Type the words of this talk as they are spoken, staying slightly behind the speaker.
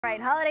Right,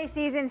 holiday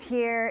season's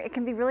here. It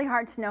can be really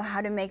hard to know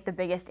how to make the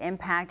biggest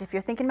impact if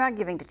you're thinking about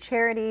giving to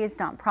charities,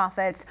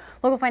 nonprofits.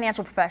 Local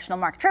financial professional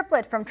Mark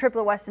Triplett from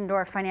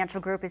Triplett-Westendorf Financial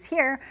Group is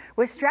here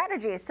with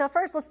strategies. So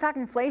first, let's talk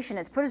inflation.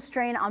 It's put a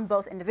strain on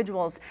both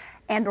individuals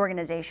and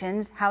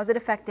organizations. How is it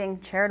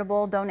affecting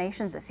charitable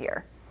donations this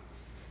year?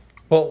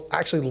 Well,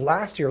 actually,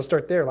 last year, we'll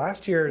start there.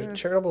 Last year,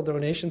 charitable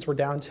donations were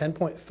down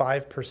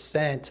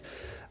 10.5%.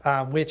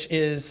 Which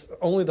is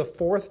only the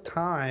fourth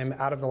time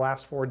out of the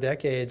last 4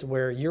 decades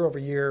where year over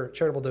year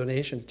charitable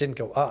donations didn't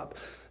go up.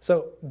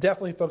 So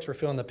definitely folks were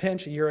feeling the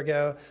pinch a year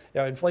ago.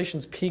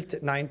 Inflation's peaked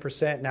at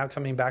 9%, now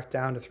coming back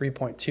down to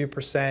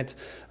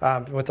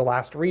 3.2% with the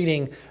last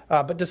reading.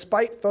 But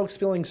despite folks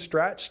feeling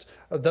stretched,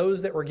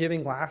 those that were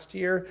giving last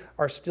year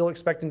are still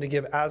expecting to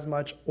give as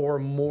much or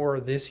more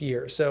this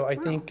year. So I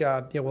think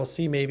we'll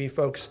see maybe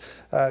folks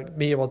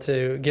be able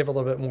to give a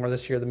little bit more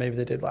this year than maybe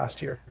they did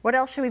last year. What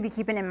else should we be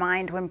keeping in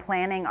mind when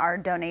planning our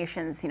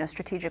donations,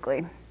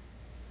 strategically?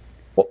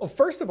 Well,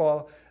 first of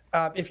all,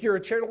 if you're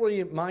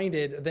charitably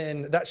minded,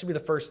 then that should be the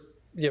first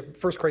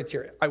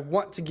criteria. I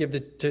want to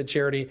give to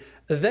charity.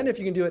 Then if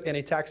you can do it in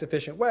a tax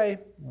efficient way,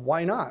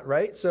 why not,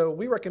 right? So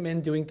we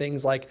recommend doing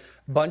things like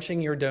bunching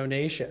your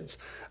donations.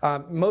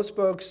 Most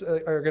folks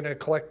are going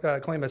to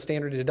claim a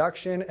standard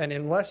deduction, and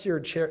unless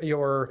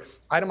your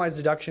itemized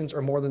deductions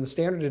are more than the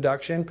standard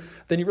deduction,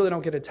 then you really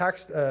don't get a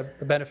tax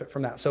benefit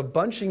from that. So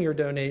bunching your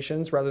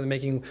donations rather than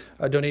making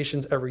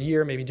donations every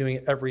year, maybe doing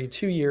it every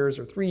 2 years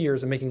or 3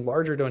 years and making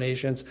larger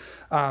donations,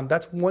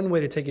 that's one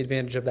way to take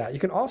advantage of that. You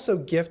can also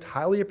gift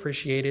highly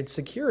appreciated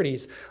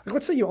securities. Like,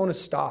 let's say you own a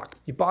stock.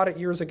 You bought it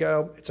years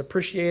ago. It's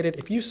appreciated.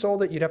 If you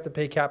sold it, you'd have to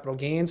pay capital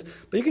gains,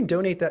 but you can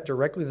donate that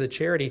directly to the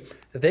charity.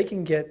 They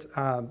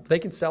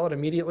can sell it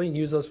immediately and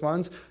use those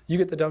funds. You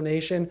get the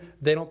donation.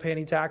 They don't pay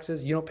any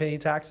taxes. You don't pay any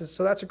taxes.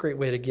 So that's a great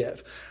way to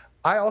give.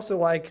 I also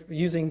like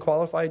using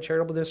qualified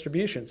charitable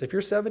distributions. If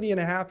you're 70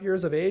 and a half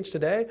years of age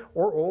today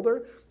or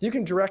older, you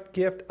can direct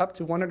gift up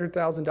to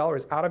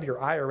 $100,000 out of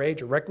your IRA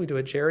directly to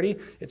a charity.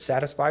 It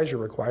satisfies your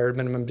required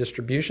minimum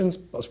distributions.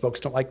 Most folks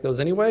don't like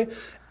those anyway.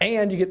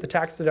 And you get the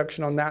tax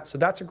deduction on that. So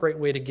that's a great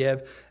way to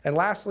give. And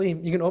lastly,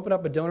 you can open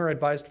up a donor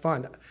advised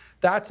fund.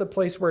 That's a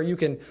place where you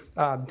can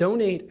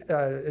donate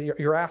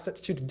your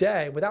assets to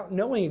today without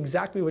knowing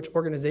exactly which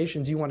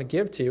organizations you want to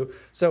give to.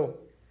 So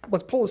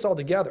let's pull this all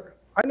together.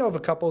 I know of a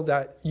couple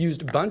that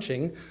used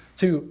bunching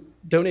to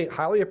donate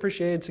highly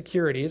appreciated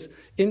securities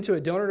into a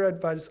donor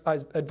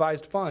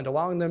advised fund,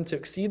 allowing them to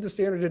exceed the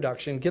standard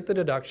deduction, get the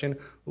deduction,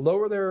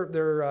 lower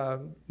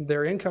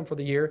their income for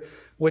the year,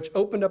 which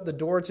opened up the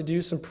door to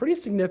do some pretty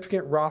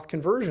significant Roth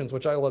conversions,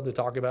 which I love to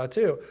talk about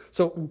too.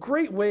 So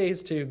great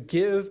ways to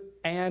give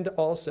and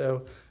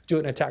also do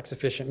it in a tax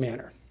efficient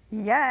manner.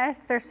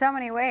 Yes, there's so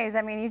many ways.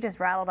 I mean, you just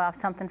rattled off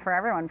something for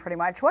everyone pretty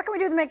much. What can we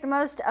do to make the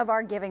most of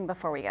our giving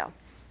before we go?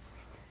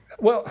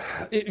 Well,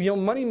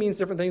 money means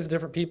different things to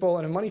different people,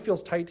 and if money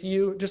feels tight to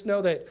you, just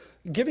know that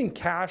giving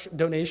cash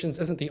donations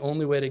isn't the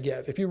only way to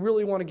give. If you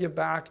really want to give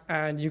back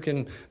and you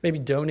can maybe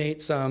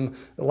donate some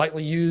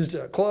lightly used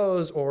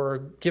clothes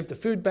or give to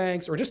food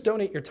banks or just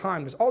donate your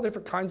time, there's all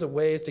different kinds of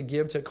ways to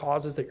give to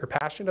causes that you're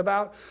passionate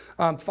about.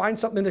 Find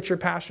something that you're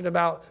passionate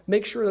about.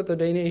 Make sure that the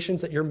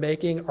donations that you're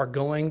making are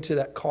going to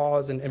that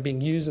cause and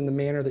being used in the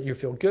manner that you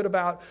feel good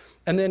about.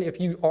 And then if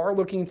you are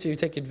looking to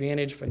take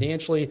advantage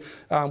financially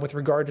with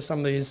regard to some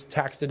of these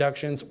tax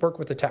deductions, work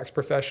with a tax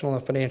professional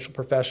and a financial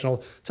professional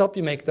to help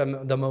you make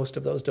them the most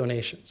of those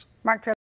donations. Mark